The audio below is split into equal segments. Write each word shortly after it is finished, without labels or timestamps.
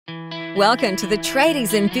Welcome to the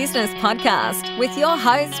Tradies in Business podcast with your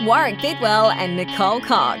hosts Warwick Bidwell and Nicole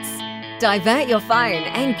Cox. Divert your phone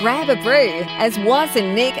and grab a brew as Waz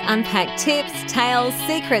and Nick unpack tips, tales,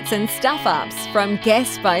 secrets and stuff-ups from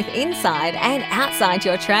guests both inside and outside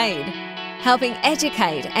your trade, helping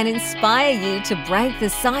educate and inspire you to break the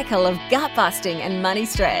cycle of gut-busting and money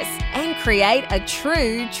stress and create a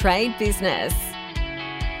true trade business.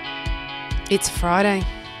 It's Friday.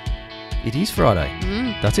 It is Friday.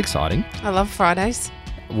 That's exciting. I love Fridays.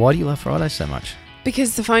 Why do you love Fridays so much?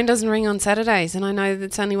 Because the phone doesn't ring on Saturdays and I know that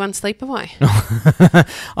it's only one sleep away. I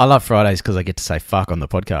love Fridays because I get to say fuck on the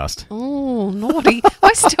podcast. Oh, naughty.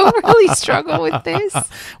 I still really struggle with this.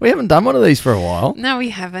 We haven't done one of these for a while. No, we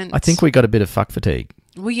haven't. I think we got a bit of fuck fatigue.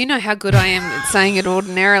 Well, you know how good I am at saying it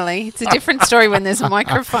ordinarily. It's a different story when there's a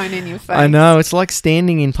microphone in your face. I know. It's like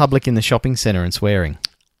standing in public in the shopping centre and swearing.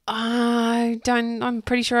 I'm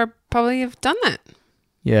pretty sure I probably have done that.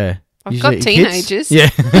 Yeah. I've got teenagers. Yeah.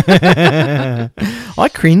 I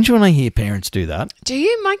cringe when I hear parents do that. Do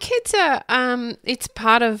you? My kids are, it's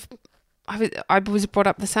part of, I was brought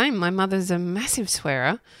up the same. My mother's a massive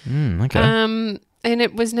swearer. Okay. And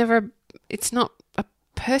it was never, it's not a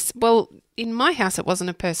well, in my house it wasn't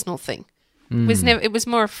a personal thing. It was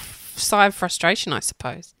more a sigh of frustration, I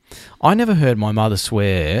suppose. I never heard my mother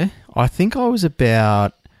swear. I think I was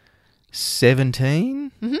about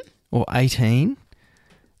 17 or 18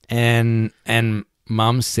 and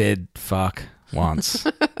mum said fuck once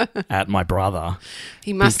at my brother.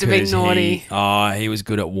 He must have been naughty. He was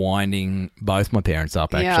good at winding both my parents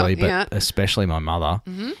up actually, but especially my mother.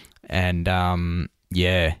 And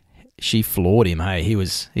she floored him. Hey,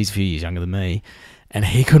 he's a few years younger than me. And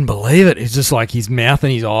he couldn't believe it. It's just like his mouth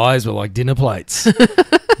and his eyes were like dinner plates.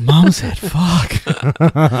 Mum said, fuck.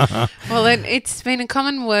 Well, it's been a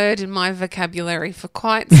common word in my vocabulary for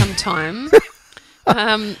quite some time.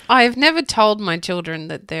 I've never told my children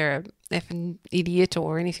that they're an effing idiot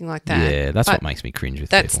or anything like that. Yeah, that's what makes me cringe with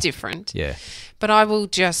That's people. different. Yeah. But I will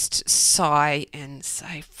just sigh and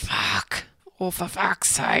say, fuck. Or for fuck's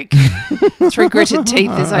sake. Through gritted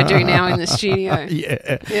teeth as I do now in the studio.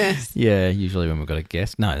 Yeah. Yes. Yeah, usually when we've got a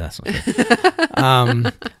guest. No, that's not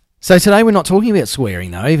good. So today we're not talking about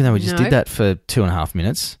swearing though, even though we just did that for 2.5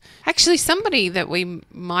 minutes. Actually, somebody that we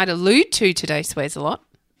might allude to today swears a lot.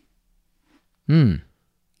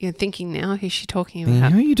 You're thinking now, who's she talking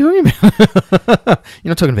about? Who are you talking about?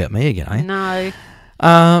 You're not talking about me again, eh?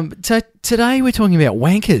 No. So today we're talking about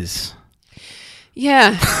wankers.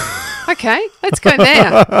 Yeah. Okay, let's go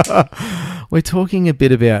there. We're talking a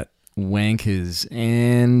bit about wankers,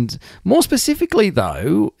 and more specifically,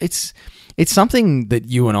 though, it's something that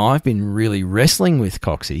you and I have been really wrestling with,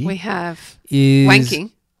 Coxie. We have. Is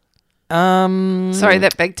wanking. Sorry,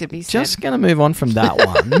 that begged to be said. Just going to move on from that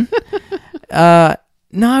one.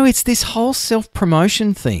 No, it's this whole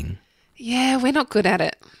self-promotion thing. Yeah, we're not good at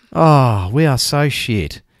it. Oh, we are so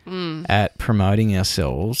shit at promoting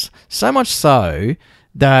ourselves. So much so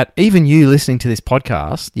that even you listening to this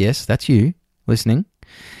podcast, yes, that's you listening,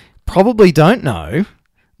 probably don't know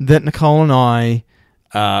that Nicole and I,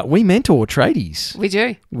 we mentor tradies. We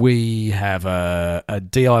do. We have a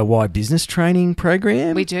DIY business training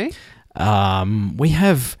program. We do. We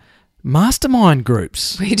have mastermind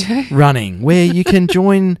groups. We do. Running where you can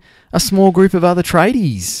join a small group of other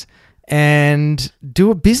tradies and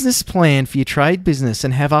do a business plan for your trade business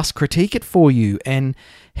and have us critique it for you and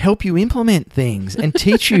help you implement things and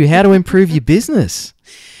teach you how to improve your business.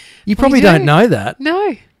 You probably don't know that.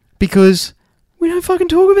 No. Because we don't fucking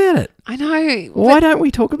talk about it. I know. Why don't we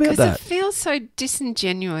talk about that? Because it feels so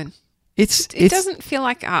disingenuine. It doesn't feel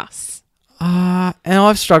like us. And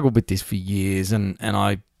I've struggled with this for years, and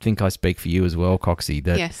I think I speak for you as well, Coxie,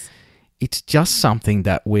 that yes. It's just something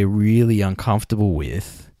that we're really uncomfortable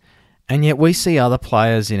with, and yet we see other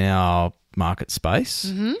players in our market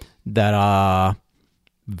space that are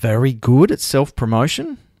very good at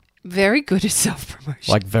self-promotion. Very good at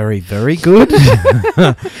self-promotion. Like very, very good.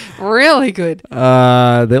 Really good.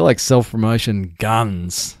 They're like self-promotion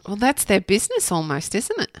guns. Well, that's their business almost,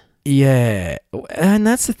 isn't it? Yeah. And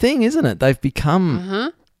that's the thing, isn't it? They've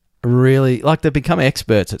become really, like they've become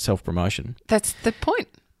experts at self-promotion. That's the point.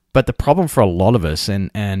 But the problem for a lot of us,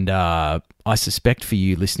 and I suspect for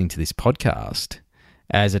you listening to this podcast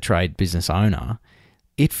as a trade business owner,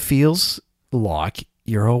 it feels like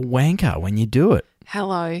you're a wanker when you do it.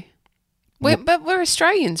 Hello. But we're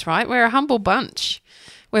Australians, right? We're a humble bunch.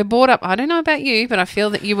 We're brought up, I don't know about you, but I feel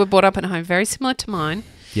that you were brought up at home very similar to mine.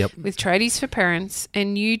 Yep. With tradies for parents,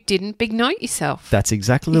 and you didn't big note yourself. That's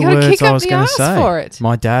exactly the words I was going to say. For it.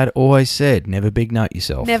 My dad always said, never big note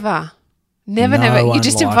yourself. Never. Never. You're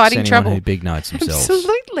just inviting trouble. Who big notes themselves.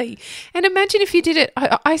 Absolutely. And imagine if you did it.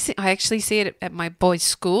 I actually see it at my boys'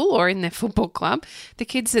 school or in their football club. The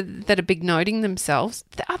kids that are big noting themselves,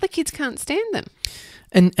 the other kids can't stand them.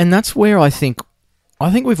 And that's where I think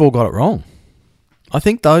we've all got it wrong. I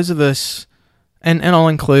think those of us, and I'll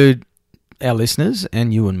include our listeners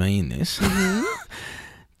and you and me in this,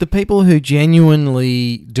 the people who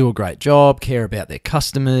genuinely do a great job, care about their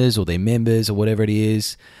customers or their members or whatever it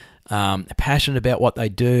is, are passionate about what they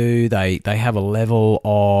do, they have a level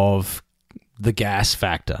of the gas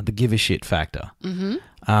factor, the give a shit factor.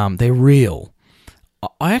 They're real.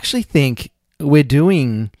 I actually think we're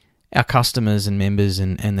doing our customers and members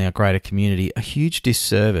and our greater community a huge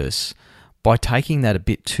disservice by taking that a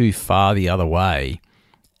bit too far the other way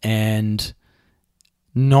and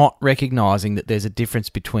not recognising that there's a difference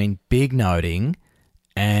between big noting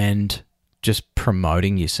and just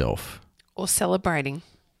promoting yourself. Or celebrating.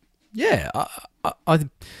 Yeah. I've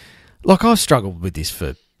struggled with this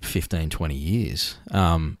for 15, 20 years.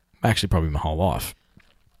 Actually, probably my whole life.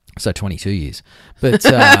 So 22 years. But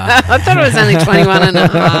I thought it was only 21 and a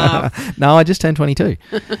half. No, I just turned 22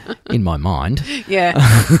 in my mind. Yeah.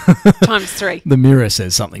 Times 3. The mirror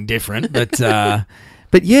says something different. But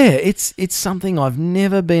yeah, it's something I've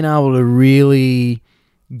never been able to really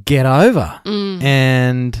get over.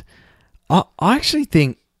 And I actually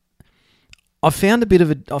think I've found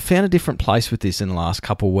a different place with this in the last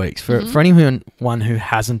couple of weeks. For anyone who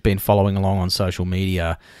hasn't been following along on social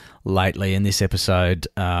media lately, and this episode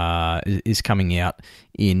is coming out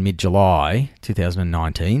in mid-July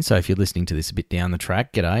 2019. So if you're listening to this a bit down the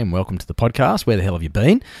track, g'day and welcome to the podcast. Where the hell have you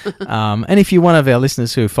been? And if you're one of our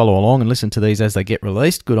listeners who follow along and listen to these as they get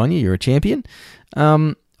released, good on you. You're a champion.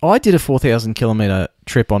 I did a 4,000 kilometre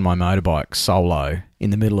trip on my motorbike solo in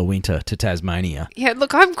the middle of winter to Tasmania. Yeah,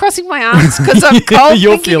 look, I'm crossing my arms because I'm cold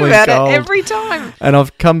You're thinking feeling about cold. it every time. And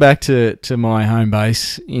I've come back to my home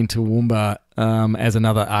base in Toowoomba as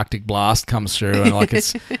another Arctic blast comes through. And I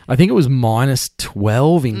think it was minus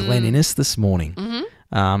 12 in Glen Innes this morning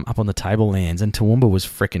up on the tablelands. And Toowoomba was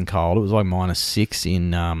freaking cold. It was like minus 6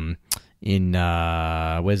 in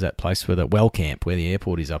where's that place where the Camp, where the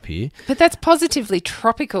airport is up here. But that's positively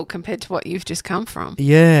tropical compared to what you've just come from.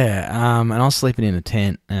 Yeah, and I was sleeping in a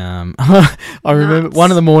tent. I remember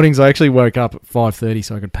one of the mornings I actually woke up at 5:30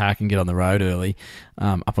 so I could pack and get on the road early,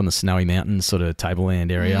 up on the Snowy Mountains sort of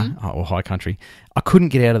tableland area or high country. I couldn't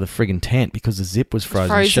get out of the friggin' tent because the zip was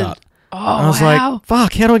frozen shut. Oh, and I was like,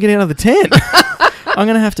 fuck, how do I get out of the tent? I'm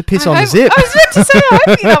going to have to piss on the zip. I was about to say, I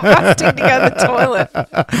hope you're not busting to go to the toilet.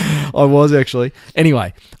 I was actually.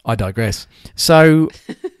 Anyway, I digress. So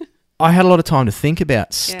I had a lot of time to think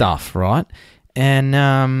about stuff, right?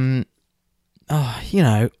 And,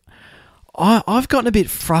 I've gotten a bit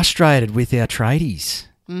frustrated with our tradies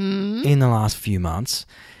in the last few months.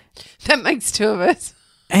 That makes two of us.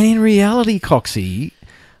 And in reality, Coxie,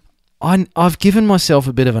 I've given myself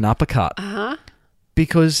a bit of an uppercut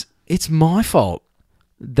because it's my fault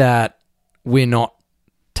that we're not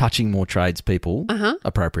touching more tradespeople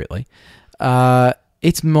appropriately.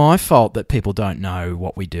 It's my fault that people don't know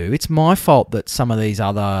what we do. It's my fault that some of these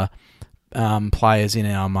other players in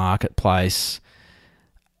our marketplace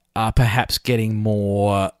are perhaps getting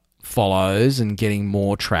more follows and getting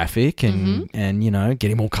more traffic and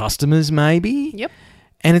getting more customers maybe. Yep.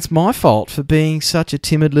 And it's my fault for being such a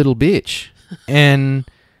timid little bitch and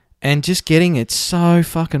just getting it so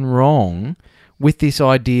fucking wrong with this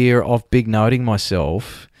idea of big noting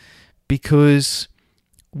myself, because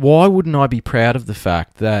why wouldn't I be proud of the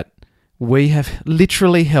fact that we have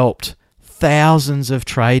literally helped thousands of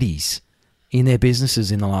tradies in their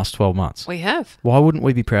businesses in the last 12 months? We have. Why wouldn't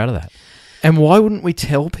we be proud of that? And why wouldn't we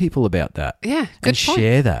tell people about that? Yeah, and good point.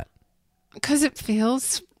 share that? Because it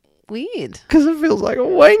feels weird. Because it feels like a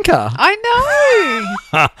wanker. I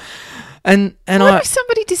know. And what if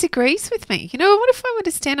somebody disagrees with me? What if I were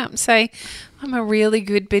to stand up and say, I'm a really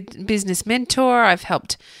good business mentor. I've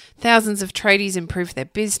helped thousands of tradies improve their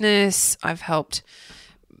business. I've helped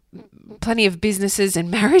plenty of businesses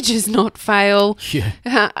and marriages not fail. Yeah.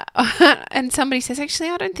 And somebody says, actually,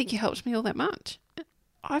 I don't think you helped me all that much.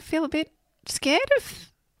 I feel a bit scared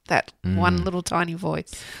of that one little tiny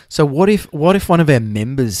voice. So what if one of our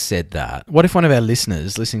members said that? What if one of our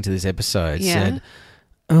listeners listening to this episode said,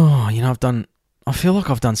 oh, I feel like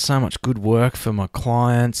I've done so much good work for my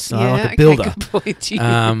clients. Like a builder. Good point.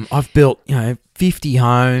 I've built, 50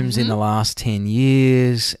 homes in the last 10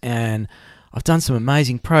 years and I've done some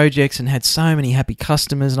amazing projects and had so many happy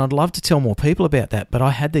customers, and I'd love to tell more people about that. But I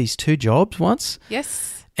had these 2 jobs once.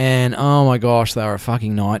 Yes. And oh my gosh, they were a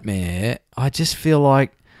fucking nightmare. I just feel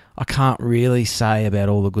like I can't really say about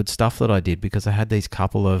all the good stuff that I did because I had these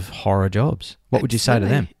couple of horror jobs. What would you say to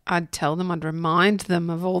them? I'd tell them, I'd remind them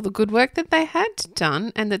of all the good work that they had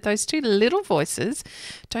done, and that those two little voices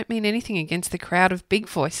don't mean anything against the crowd of big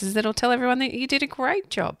voices that'll tell everyone that you did a great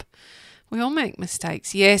job. We all make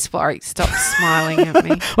mistakes. Yes, Warwick, stop smiling at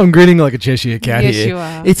me. I'm grinning like a Cheshire cat here. Yes, you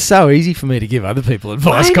are. It's so easy for me to give other people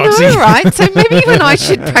advice, I Coxie. know, right? So maybe you and I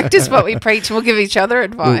should practice what we preach and we'll give each other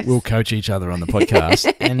advice. We'll coach each other on the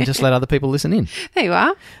podcast and just let other people listen in. There you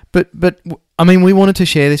are. But I mean, we wanted to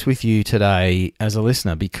share this with you today as a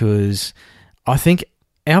listener because I think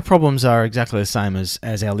our problems are exactly the same as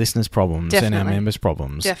our listeners' problems and our members'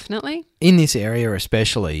 problems. Definitely. In this area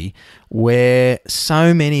especially, where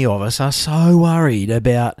so many of us are so worried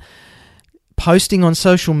about posting on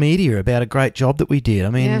social media about a great job that we did.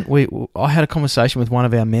 I mean, I had a conversation with one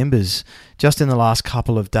of our members just in the last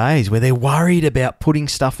couple of days where they're worried about putting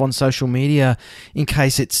stuff on social media in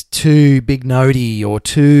case it's too big notey or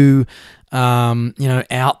too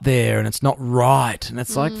out there and it's not right. And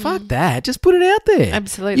it's like, fuck that. Just put it out there.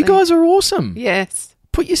 Absolutely. You guys are awesome. Yes.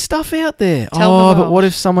 Put your stuff out there. Tell but what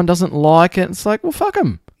if someone doesn't like it? It's like, well, fuck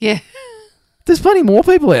them. Yeah. There's plenty more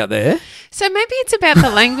people out there. So maybe it's about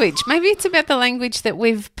the language. Maybe it's about the language that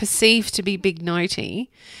we've perceived to be big notey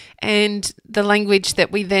and the language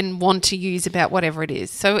that we then want to use about whatever it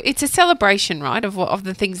is. So it's a celebration, right, of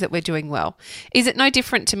the things that we're doing well. Is it no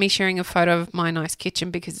different to me sharing a photo of my nice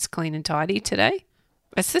kitchen because it's clean and tidy today?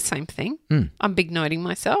 It's the same thing. I'm big noting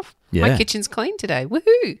myself. Yeah. My kitchen's clean today.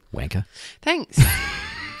 Woohoo. Wanker. Thanks.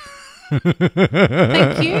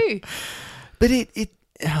 Thank you. But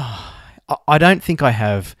I don't think I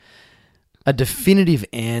have a definitive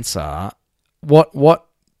answer. What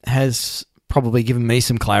has probably given me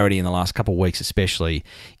some clarity in the last couple of weeks especially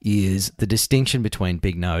is the distinction between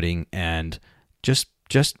big noting and just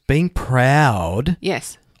being proud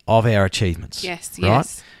of our achievements. Yes, right?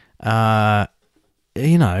 yes. I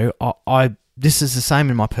this is the same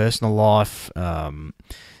in my personal life,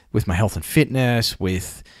 with my health and fitness,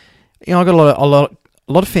 with I got a lot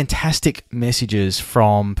of fantastic messages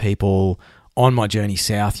from people on my journey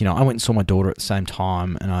south. I went and saw my daughter at the same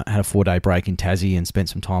time, and I had a 4-day break in Tassie and spent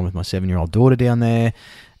some time with my 7-year-old daughter down there.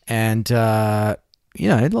 And, the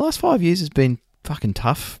last 5 years has been fucking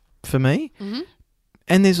tough for me. Mm-hmm.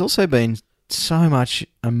 And there's also been so much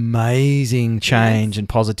amazing change and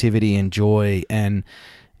positivity and joy. And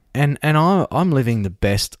I'm living the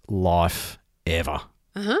best life ever.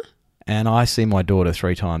 Uh-huh. And I see my daughter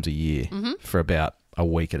 3 times a year for about a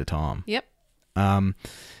week at a time. Yep.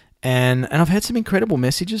 And I've had some incredible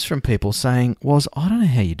messages from people saying, I don't know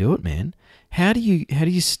how you do it, man. How do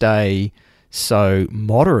you stay so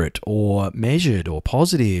moderate or measured or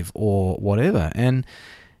positive or whatever? And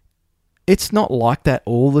it's not like that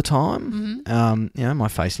all the time. Mm-hmm. My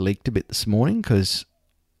face leaked a bit this morning because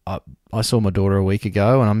I saw my daughter a week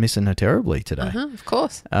ago and I'm missing her terribly today. Of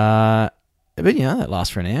course. But that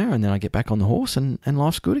lasts for an hour and then I get back on the horse and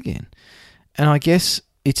life's good again. And I guess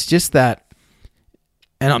it's just that.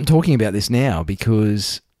 And I'm talking about this now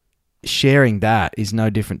because sharing that is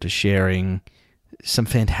no different to sharing some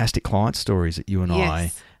fantastic client stories that you and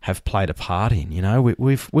I have played a part in.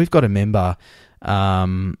 We've got a member.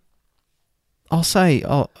 I won't say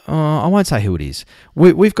who it is.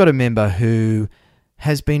 We've got a member who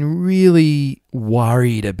has been really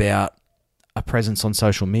worried about a presence on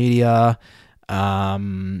social media. I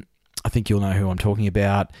think you'll know who I'm talking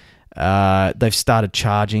about. They've started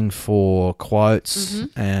charging for quotes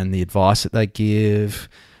and the advice that they give.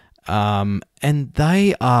 And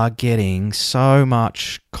they are getting so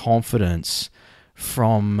much confidence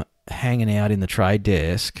from hanging out in the trade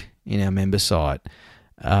desk in our member site.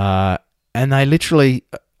 And they literally,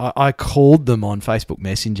 I called them on Facebook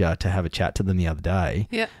Messenger to have a chat to them the other day.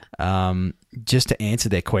 Yeah. Just to answer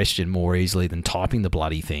their question more easily than typing the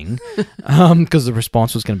bloody thing. Because the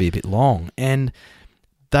response was going to be a bit long. And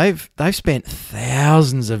They've spent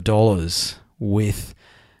thousands of dollars with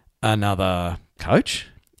another coach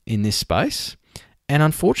in this space, and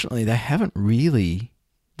unfortunately, they haven't really,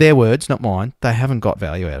 their words, not mine, they haven't got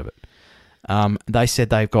value out of it. They said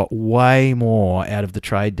they've got way more out of the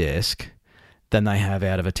trade desk than they have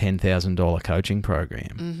out of a $10,000 coaching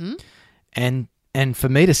program. Mm-hmm. And for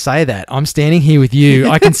me to say that, I'm standing here with you.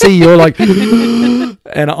 I can see you're like,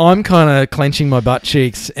 and I'm kind of clenching my butt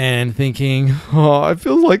cheeks and thinking, I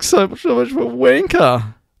feel like so much of a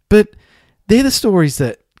wanker. But they're the stories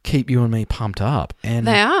that keep you and me pumped up. And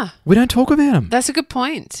they are. We don't talk about them. That's a good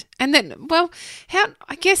point. And then,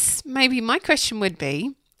 I guess maybe my question would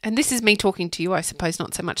be, and this is me talking to you, I suppose,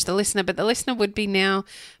 not so much the listener, but the listener would be now,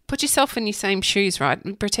 put yourself in your same shoes,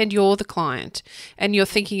 right? Pretend you're the client and you're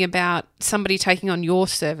thinking about somebody taking on your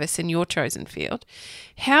service in your chosen field.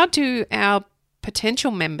 How do our potential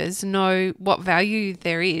members know what value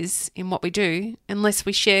there is in what we do unless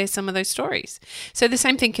we share some of those stories? So the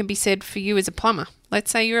same thing can be said for you as a plumber. Let's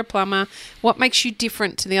say you're a plumber. What makes you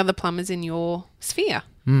different to the other plumbers in your sphere?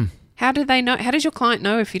 How do they know? How does your client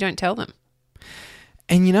know if you don't tell them?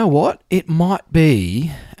 And you know what? It might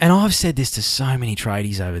be, and I've said this to so many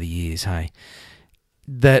tradies over the years, hey,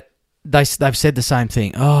 that they've said the same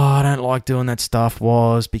thing. Oh, I don't like doing that stuff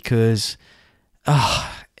because,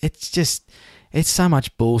 it's so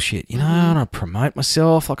much bullshit. You know, I want to promote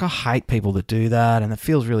myself. Like, I hate people that do that, and it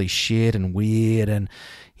feels really shit and weird. And,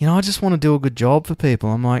 you know, I just want to do a good job for people.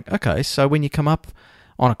 I'm like, okay, so when you come up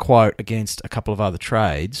on a quote against a couple of other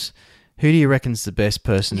trades, who do you reckon's the best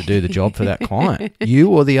person to do the job for that client?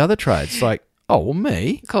 You or the other trades? Like, oh, well,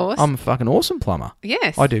 me. Of course. I'm a fucking awesome plumber.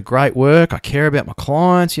 Yes. I do great work. I care about my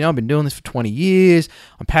clients. You know, I've been doing this for 20 years.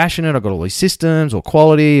 I'm passionate. I've got all these systems or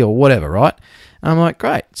quality or whatever, right? And I'm like,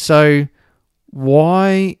 great. So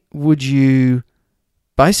why would you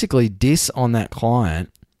basically diss on that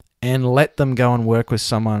client and let them go and work with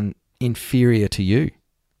someone inferior to you?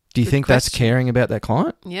 Do you think that's caring about that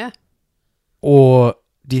client? Yeah. Or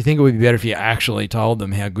do you think it would be better if you actually told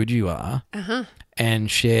them how good you are and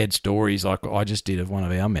shared stories like I just did of one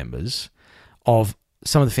of our members of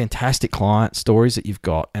some of the fantastic client stories that you've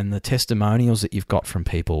got and the testimonials that you've got from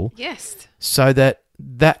people? Yes. So that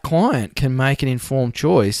that client can make an informed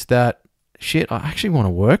choice that, shit, I actually want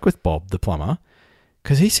to work with Bob the plumber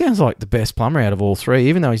because he sounds like the best plumber out of all three,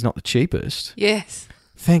 even though he's not the cheapest. Yes.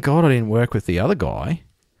 Thank God I didn't work with the other guy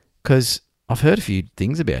because I've heard a few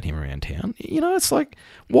things about him around town. You know, it's like,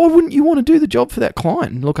 why wouldn't you want to do the job for that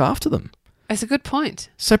client and look after them? That's a good point.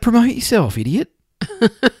 So promote yourself, idiot.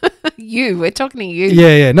 We're talking to you.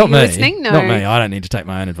 Yeah, not Are you me. listening? No. Not me. I don't need to take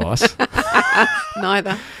my own advice.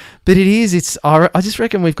 Neither. But I just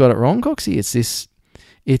reckon we've got it wrong, Coxie.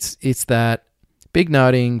 It's that big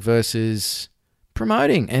noting versus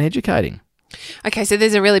promoting and educating. Okay, so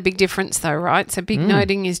there's a really big difference though, right? So big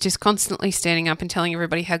noting is just constantly standing up and telling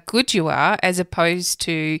everybody how good you are as opposed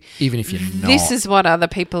to even if you're not. This is what other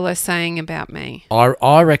people are saying about me.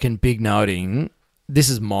 I reckon big noting, this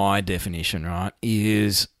is my definition, right,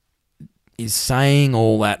 is saying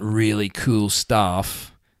all that really cool stuff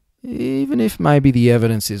even if maybe the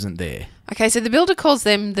evidence isn't there. Okay, so the builder calls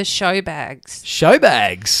them the show bags. Show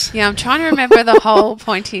bags. Yeah, I'm trying to remember the whole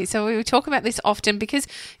point here. So we talk about this often because,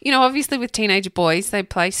 you know, obviously with teenage boys, they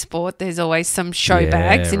play sport. There's always some show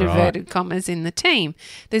bags, in inverted commas, in the team.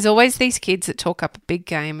 There's always these kids that talk up a big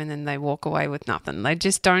game and then they walk away with nothing. They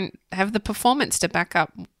just don't have the performance to back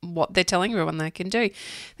up what they're telling everyone they can do.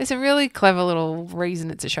 There's a really clever little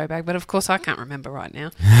reason it's a show bag, but of course I can't remember right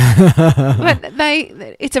now. But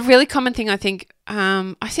it's a really common thing, I think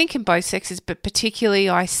in both sexes, but particularly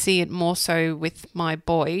I see it more so with my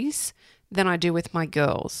boys than I do with my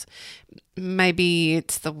girls. Maybe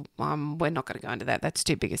it's we're not going to go into that. That's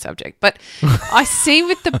too big a subject. But I see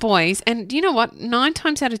with the boys, and you know what? 9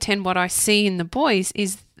 times out of 10, what I see in the boys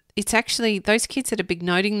is it's actually those kids that are big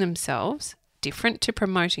noting themselves, different to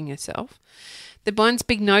promoting yourself. The ones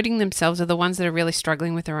big noting themselves are the ones that are really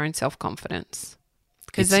struggling with their own self-confidence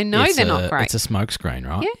because they know they're not great. It's a smokescreen,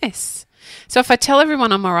 right? Yes. So if I tell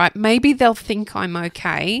everyone I'm all right, maybe they'll think I'm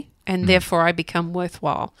okay and therefore I become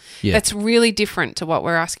worthwhile. Yeah. That's really different to what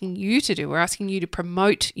we're asking you to do. We're asking you to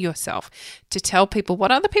promote yourself, to tell people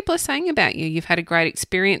what other people are saying about you. You've had a great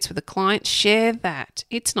experience with a client. Share that.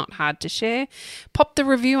 It's not hard to share. Pop the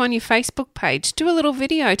review on your Facebook page. Do a little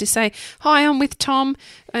video to say, hi, I'm with Tom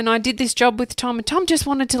and I did this job with Tom and Tom just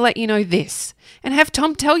wanted to let you know this. And have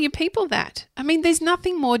Tom tell your people that. I mean, there's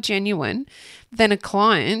nothing more genuine than a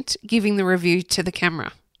client giving the review to the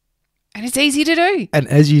camera. And it's easy to do. And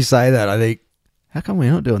as you say that, I think, how come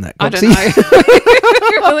we're not doing that, Coxie? I don't know.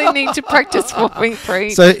 We really need to practice what we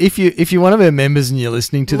preach. So if you're one of our members and you're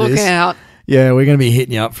listening to this, look out. Yeah, we're going to be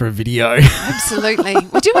hitting you up for a video. Absolutely.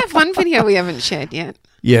 We do have one video we haven't shared yet.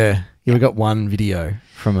 Yeah, we got one video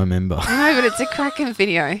from a member. I know, but it's a cracking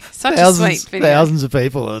video. Such a sweet video. Thousands of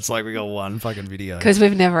people. It's like we got one fucking video. Because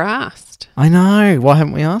we've never asked. I know. Why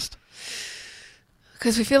haven't we asked?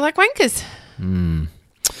 Because we feel like wankers.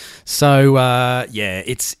 So,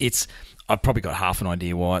 it's I've probably got half an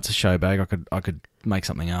idea why it's a show bag. I could make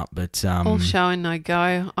something up, but all show and no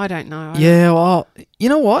go. I don't know. Well, you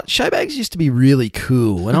know what? Show bags used to be really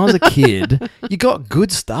cool. When I was a kid, you got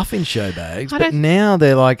good stuff in show bags, but now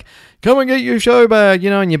they're like, come and get your show bag,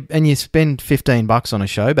 and you spend $15 on a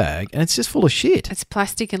show bag, and it's just full of shit. It's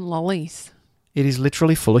plastic and lollies. It is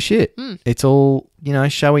literally full of shit. It's all,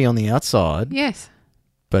 showy on the outside. Yes.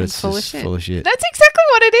 But it's full of shit. That's exactly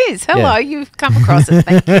what it is. Hello, you've come across it.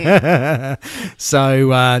 Thank you.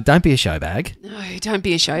 So don't be a show bag. No, don't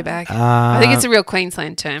be a show bag. I think it's a real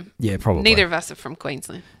Queensland term. Yeah, probably. Neither of us are from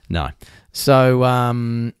Queensland. No. So,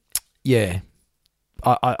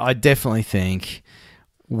 I definitely think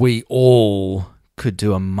we all could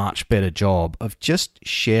do a much better job of just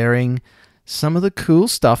sharing some of the cool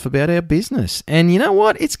stuff about our business. And you know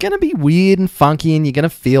what? It's going to be weird and funky and you're going to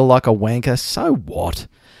feel like a wanker. So what?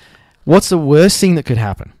 What's the worst thing that could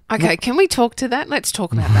happen? Okay, can we talk to that? Let's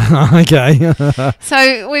talk about that. Okay.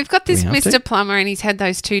 So we've got this Mr. Plumber and he's had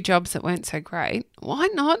those 2 jobs that weren't so great. Why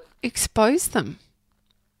not expose them?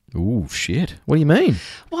 Ooh, shit. What do you mean?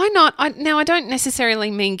 Why not? I don't necessarily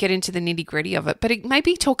mean get into the nitty-gritty of it, but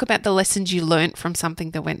maybe talk about the lessons you learnt from something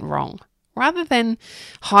that went wrong. Rather than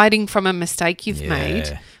hiding from a mistake you've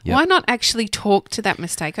made, why not actually talk to that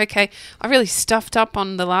mistake? Okay, I really stuffed up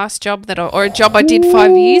on the last job or a job I did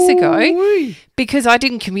 5 years ago because I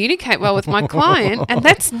didn't communicate well with my client, and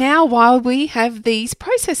that's now why we have these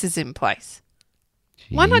processes in place.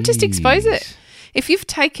 Jeez. Why not just expose it? If you've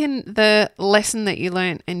taken the lesson that you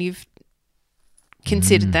learned and you've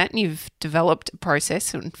considered that and you've developed a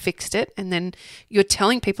process and fixed it, and then you're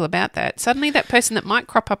telling people about that, suddenly that person that might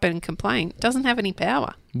crop up and complain doesn't have any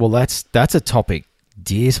power. Well, that's a topic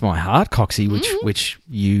dear to my heart, Coxie, which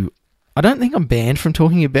I don't think I'm banned from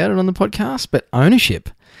talking about it on the podcast, but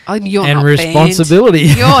ownership and responsibility.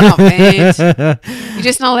 You're not banned. You're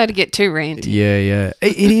just not allowed to get too ranty. Yeah.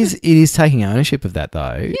 It is taking ownership of that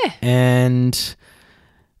though. Yeah. And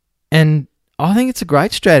I think it's a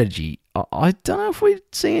great strategy. I don't know if we'd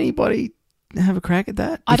see anybody have a crack at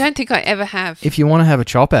that. I don't think I ever have. If you want to have a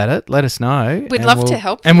chop at it, let us know. We'd love to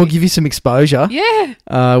help you. And we'll give you some exposure. Yeah.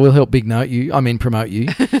 We'll help promote you.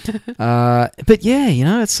 But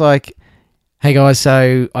yeah, it's like, hey guys,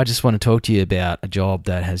 so I just want to talk to you about a job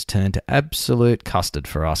that has turned to absolute custard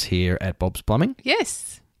for us here at Bob's Plumbing.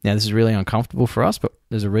 Yes. Now, this is really uncomfortable for us, but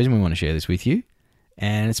there's a reason we want to share this with you.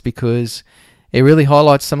 And it's because it really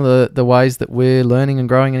highlights some of the ways that we're learning and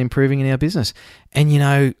growing and improving in our business. And,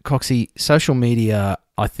 Coxie, social media,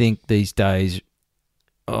 I think these days,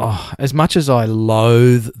 as much as I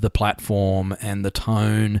loathe the platform and the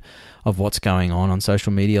tone of what's going on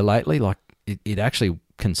social media lately, like it actually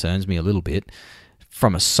concerns me a little bit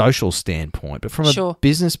from a social standpoint. But from a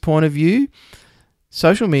business point of view,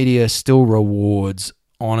 social media still rewards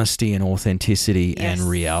honesty and authenticity and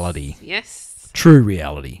reality. Yes. True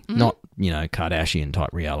reality, not, Kardashian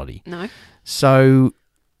type reality. No. So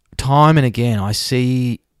time and again, I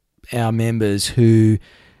see our members who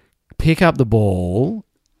pick up the ball,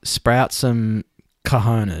 sprout some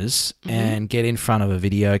cojones and get in front of a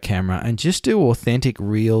video camera and just do authentic,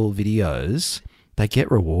 real videos. They get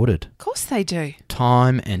rewarded. Of course they do.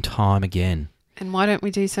 Time and time again. And why don't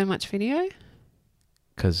we do so much video?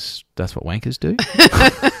 Because that's what wankers do.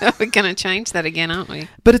 We're going to change that again, aren't we?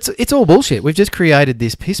 But it's all bullshit. We've just created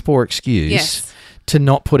this piss poor excuse to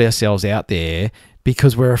not put ourselves out there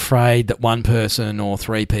because we're afraid that one person or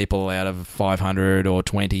 3 people out of 500 or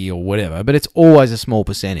 20 or whatever, but it's always a small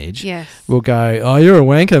percentage. Yes. We'll go, oh, you're a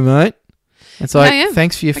wanker, mate. It's like,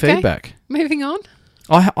 thanks for your feedback. Moving on.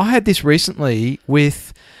 I had this recently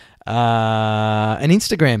with an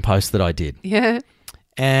Instagram post that I did. Yeah.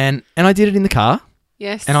 And I did it in the car.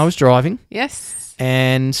 Yes. And I was driving. Yes.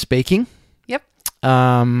 And speaking. Yep.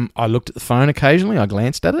 I looked at the phone occasionally. I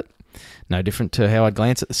glanced at it. No different to how I'd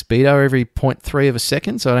glance at the speedo every 0.3 of a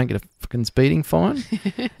second so I don't get a fucking speeding fine.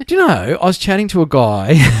 Do you know, I was chatting to a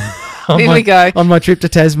guy on my trip to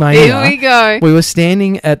Tasmania. Here we go. We were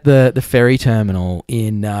standing at the ferry terminal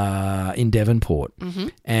in Devonport,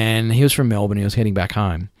 and he was from Melbourne. He was heading back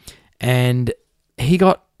home, and he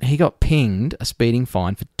got pinged a speeding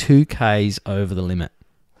fine for 2 k's over the limit.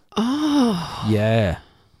 Oh, yeah.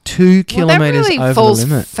 2 kilometres really over falls the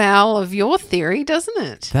limit. Foul of your theory, doesn't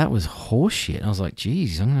it? That was horseshit. I was like,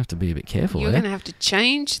 geez, I'm going to have to be a bit careful. You're going to have to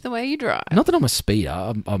change the way you drive. Not that I'm a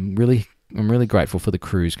speeder. I'm really grateful for the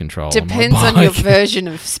cruise control. Depends on your version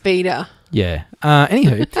of speeder. Yeah.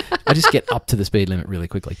 Anywho, I just get up to the speed limit really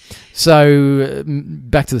quickly. So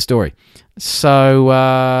back to the story. So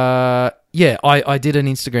I did an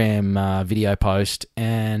Instagram video post,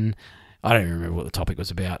 and I don't even remember what the topic was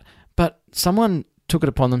about, but someone took it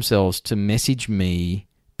upon themselves to message me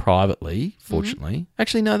privately, fortunately.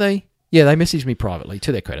 Actually, no, they messaged me privately,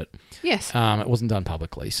 to their credit. Yes. It wasn't done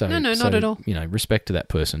publicly. So No, not at all. Respect to that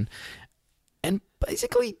person. And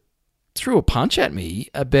basically threw a punch at me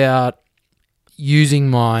about using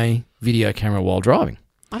my video camera while driving.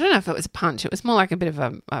 I don't know if it was a punch. It was more like a bit of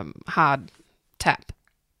a hard tap.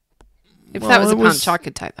 If that was a punch, I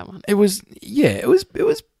could take that one. It was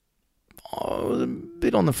a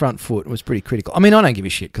bit on the front foot. It was pretty critical. I mean, I don't give a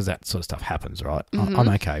shit because that sort of stuff happens, right? Mm-hmm. I'm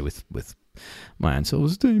okay with my own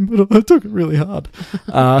self-esteem, but I took it really hard.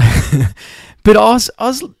 But I was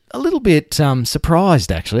a little bit surprised,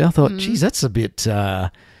 actually. I thought, geez, that's a bit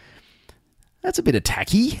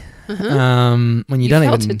tacky. When you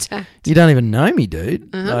don't even know me,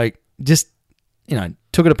 dude. Like, just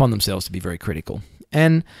took it upon themselves to be very critical.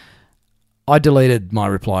 And I deleted my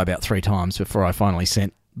reply about 3 times before I finally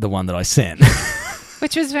sent the one that I sent.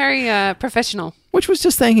 Which was very professional. Which was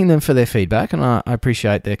just thanking them for their feedback, and I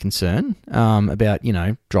appreciate their concern about,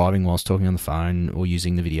 driving whilst talking on the phone or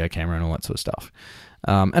using the video camera and all that sort of stuff.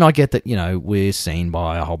 And I get that, we're seen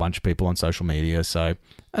by a whole bunch of people on social media,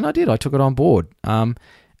 and I took it on board. And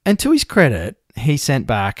to his credit, he sent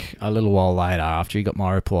back a little while later after he got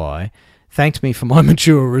my reply, thanked me for my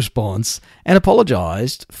mature response, and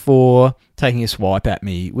apologised for taking a swipe at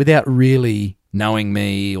me without really knowing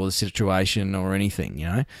me or the situation or anything,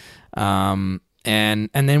 and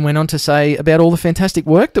then went on to say about all the fantastic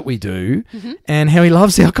work that we do and how he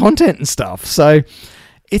loves our content and stuff. So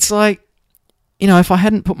it's like, if I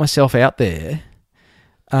hadn't put myself out there,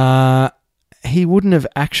 he wouldn't have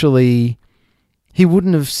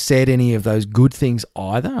said any of those good things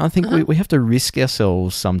either. I think we have to risk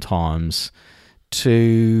ourselves sometimes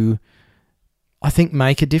to, I think,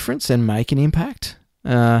 make a difference and make an impact.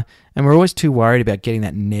 And we're always too worried about getting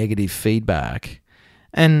that negative feedback.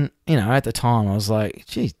 And, at the time I was like,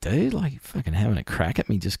 geez, dude, like, you're fucking having a crack at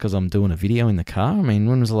me just because I'm doing a video in the car. I mean,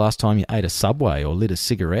 when was the last time you ate a Subway or lit a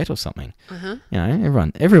cigarette or something?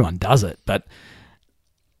 Everyone does it. But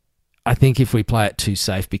I think if we play it too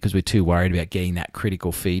safe because we're too worried about getting that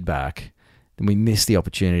critical feedback, then we miss the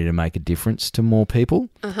opportunity to make a difference to more people.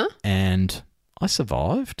 And I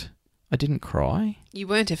survived. I didn't cry. You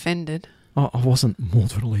weren't offended. I wasn't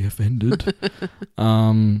mortally offended.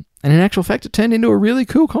 And in actual fact, it turned into a really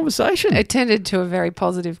cool conversation. It turned into a very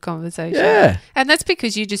positive conversation. Yeah. And that's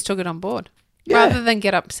because you just took it on board. Yeah. Rather than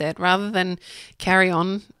get upset, rather than carry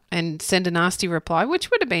on and send a nasty reply,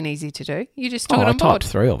 which would have been easy to do. You just took it on board. I typed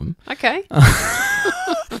 3 of them. Okay.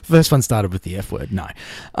 First one started with the F word. No.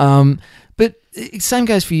 But same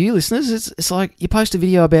goes for you, listeners. It's like you post a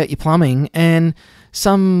video about your plumbing and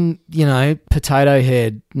some, potato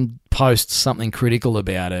head posts something critical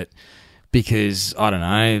about it because, I don't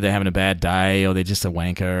know, they're having a bad day or they're just a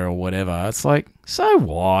wanker or whatever. It's like, so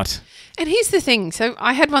what? And here's the thing. So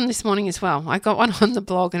I had one this morning as well. I got one on the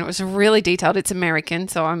blog and it was really detailed. It's American,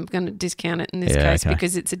 so I'm going to discount it in this case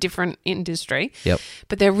because it's a different industry. Yep.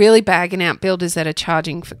 But they're really bagging out builders that are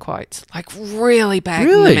charging for quotes, like really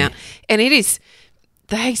bagging them out. And it is...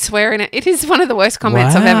 They swear in it. It is one of the worst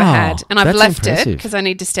comments I've ever had. And I've left it because I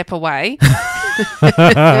need to step away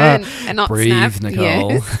and not breathe, snap.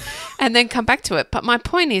 Nicole. Yes. And then come back to it. But my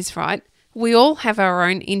point is, right, we all have our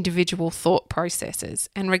own individual thought processes.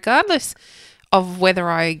 And regardless of whether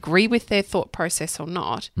I agree with their thought process or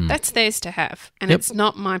not, that's theirs to have. And it's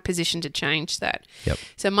not my position to change that. Yep.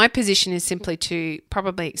 So my position is simply to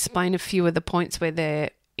probably explain a few of the points where they're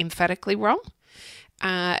emphatically wrong.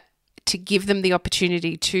 To give them the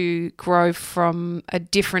opportunity to grow from a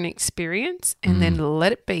different experience and then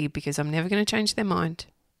let it be because I'm never going to change their mind.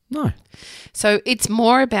 No. So it's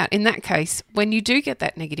more about, in that case, when you do get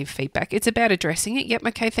that negative feedback, it's about addressing it. Yep,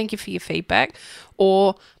 okay, thank you for your feedback.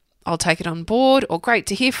 Or I'll take it on board, or great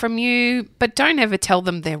to hear from you. But don't ever tell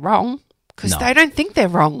them they're wrong because they don't think they're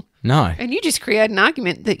wrong. No. And you just create an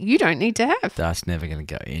argument that you don't need to have. That's never going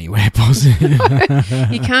to go anywhere positive.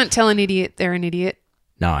 You can't tell an idiot they're an idiot.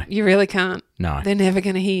 No. You really can't. No. They're never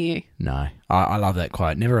going to hear you. No. I love that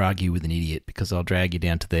quote. Never argue with an idiot because I'll drag you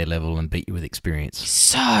down to their level and beat you with experience.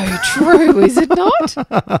 So true, is it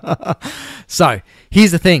not? So,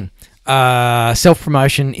 here's the thing.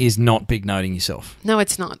 Self-promotion is not big noting yourself. No,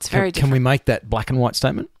 it's not. It's very different. Can we make that black and white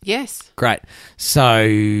statement? Yes. Great. So,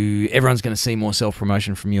 everyone's going to see more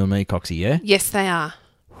self-promotion from you and me, Coxie, yeah? Yes, they are.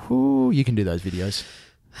 Ooh, you can do those videos.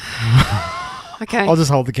 Okay. I'll just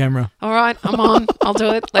hold the camera. All right, I'm on. I'll do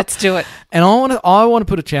it. Let's do it. And I want to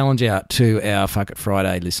put a challenge out to our Fuck It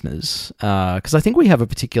Friday listeners because I think we have a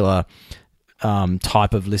particular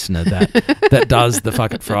type of listener that does the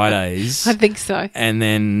Fuck It Fridays. I think so. And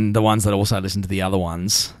then the ones that also listen to the other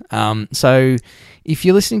ones. So if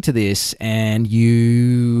you're listening to this and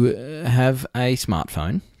you have a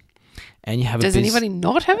smartphone and you have Does anybody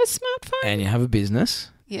not have a smartphone? And you have a business.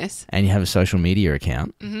 Yes. And you have a social media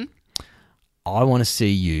account. Mm-hmm. I want to see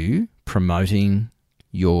you promoting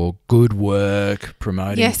your good work,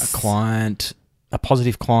 promoting a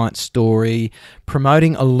positive client story,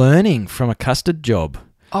 promoting a learning from a custard job.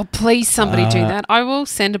 Oh, please somebody do that. I will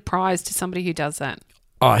send a prize to somebody who does that.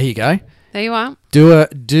 Oh, here you go. There you are.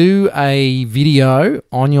 Do a video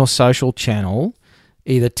on your social channel,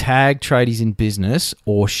 either tag Tradies in Business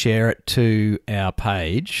or share it to our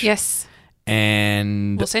page. Yes.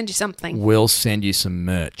 And we'll send you something. We'll send you some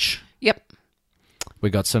merch. Yep. We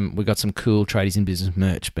got some cool Tradies in Business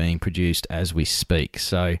merch being produced as we speak.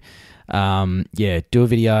 So, do a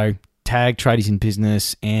video, tag Tradies in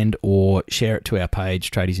Business, and or share it to our page,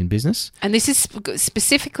 Tradies in Business. And this is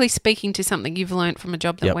specifically speaking to something you've learned from a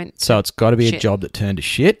job that went. So it's got to be a job that turned to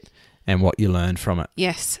shit, and what you learned from it.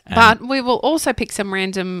 Yes, but we will also pick some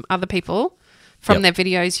random other people from their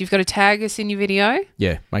videos. You've got to tag us in your video.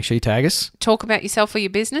 Yeah, make sure you tag us. Talk about yourself or your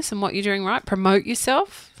business and what you're doing right. Promote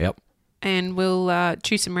yourself. Yep. And we'll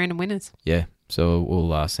choose some random winners. Yeah. So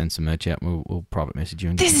we'll send some merch out. We'll private message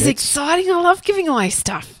you. And this is exciting. I love giving away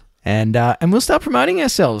stuff. And we'll start promoting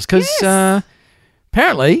ourselves because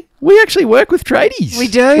apparently we actually work with tradies. We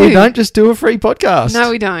do. We don't just do a free podcast.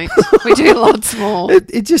 No, we don't. We do lots more.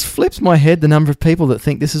 It just flips my head the number of people that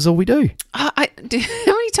think this is all we do. How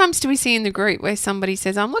many times do we see in the group where somebody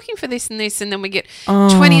says, I'm looking for this and this, and then we get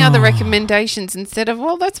 20 other recommendations instead of,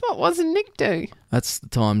 well, that's what Was and Nick do. That's the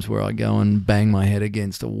times where I go and bang my head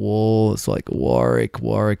against a wall. It's like, Warwick.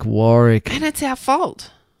 And it's our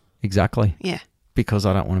fault. Exactly. Yeah. Because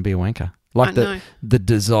I don't want to be a wanker. Like the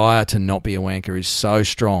desire to not be a wanker is so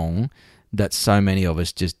strong that so many of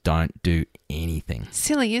us just don't do anything.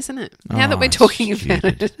 Silly, isn't it? Now that we're talking about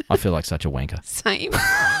it. I feel like such a wanker. Same.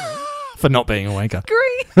 For not being a wanker.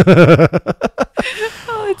 Agree.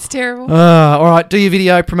 Oh, it's terrible. All right, do your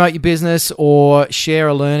video, promote your business, or share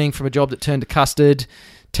a learning from a job that turned to custard.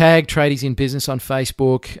 Tag Tradies in Business on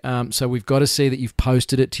Facebook. So we've got to see that you've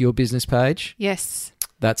posted it to your business page. Yes.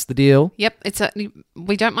 That's the deal. Yep.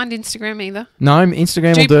 We don't mind Instagram either. No,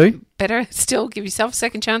 Instagram will do. Better still, give yourself a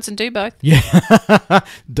second chance and do both. Yeah.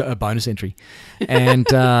 A bonus entry. And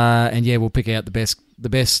we'll pick out the best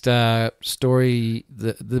story,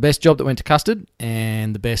 the best job that went to custard,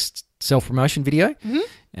 and the best self-promotion video. Mm-hmm.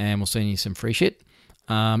 And we'll send you some free shit.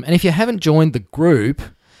 And if you haven't joined the group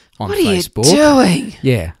on Facebook. What are you doing?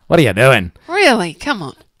 Yeah. What are you doing? Really? Come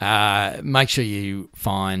on. Make sure you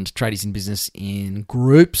find Tradies in Business in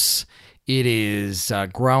groups. It is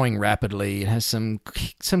growing rapidly. It has some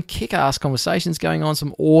kick-ass conversations going on,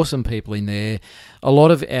 some awesome people in there. A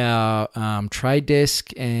lot of our trade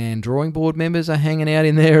desk and drawing board members are hanging out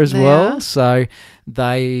in there as well. So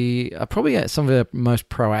they are probably some of our most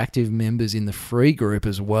proactive members in the free group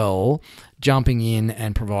as well, jumping in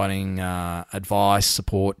and providing advice,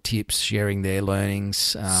 support, tips, sharing their learnings.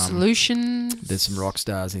 Solutions. There's some rock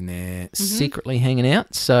stars in there secretly hanging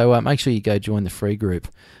out. So make sure you go join the free group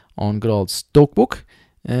on good old Stalkbook,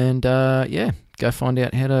 and go find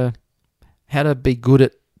out how to be good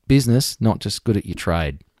at business, not just good at your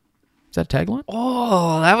trade. Is that a tagline?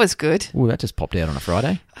 Oh, that was good. Oh, that just popped out on a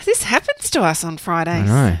Friday. This happens to us on Fridays.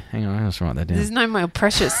 I know. Hang on, let's write that down. There's no more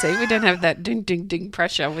pressure, see? We don't have that ding, ding, ding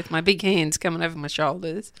pressure with my big hands coming over my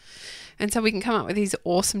shoulders. And so we can come up with these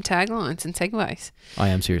awesome taglines and segues. I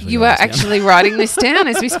am seriously. You are actually writing this down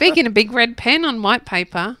as we speak in a big red pen on white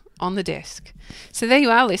paper on the desk. So there you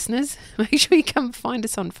are, listeners. Make sure you come find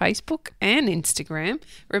us on Facebook and Instagram.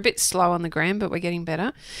 We're a bit slow on the gram, but we're getting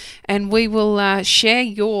better. And we will share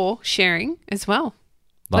your sharing as well.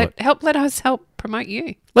 Let us help promote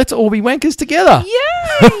you. Let's all be wankers together.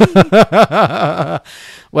 Yay!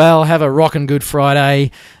 Well, have a rockin' good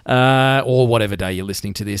Friday, or whatever day you're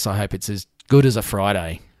listening to this. I hope it's as good as a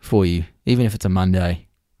Friday for you, even if it's a Monday.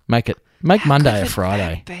 Make Monday a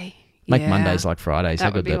Friday. Make Mondays like Fridays.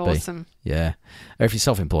 That would be awesome. Yeah. Or if you're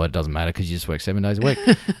self-employed, it doesn't matter because you just work 7 days a week.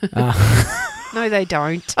 No, they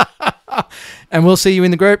don't. And we'll see you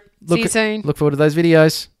in the group. See you soon. Look forward to those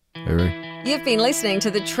videos. Hooroo. You've been listening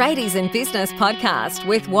to the Tradies in Business podcast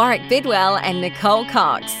with Warwick Bidwell and Nicole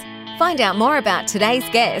Cox. Find out more about today's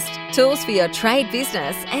guest, tools for your trade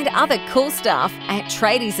business, and other cool stuff at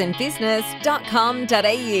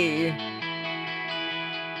tradiesinbusiness.com.au.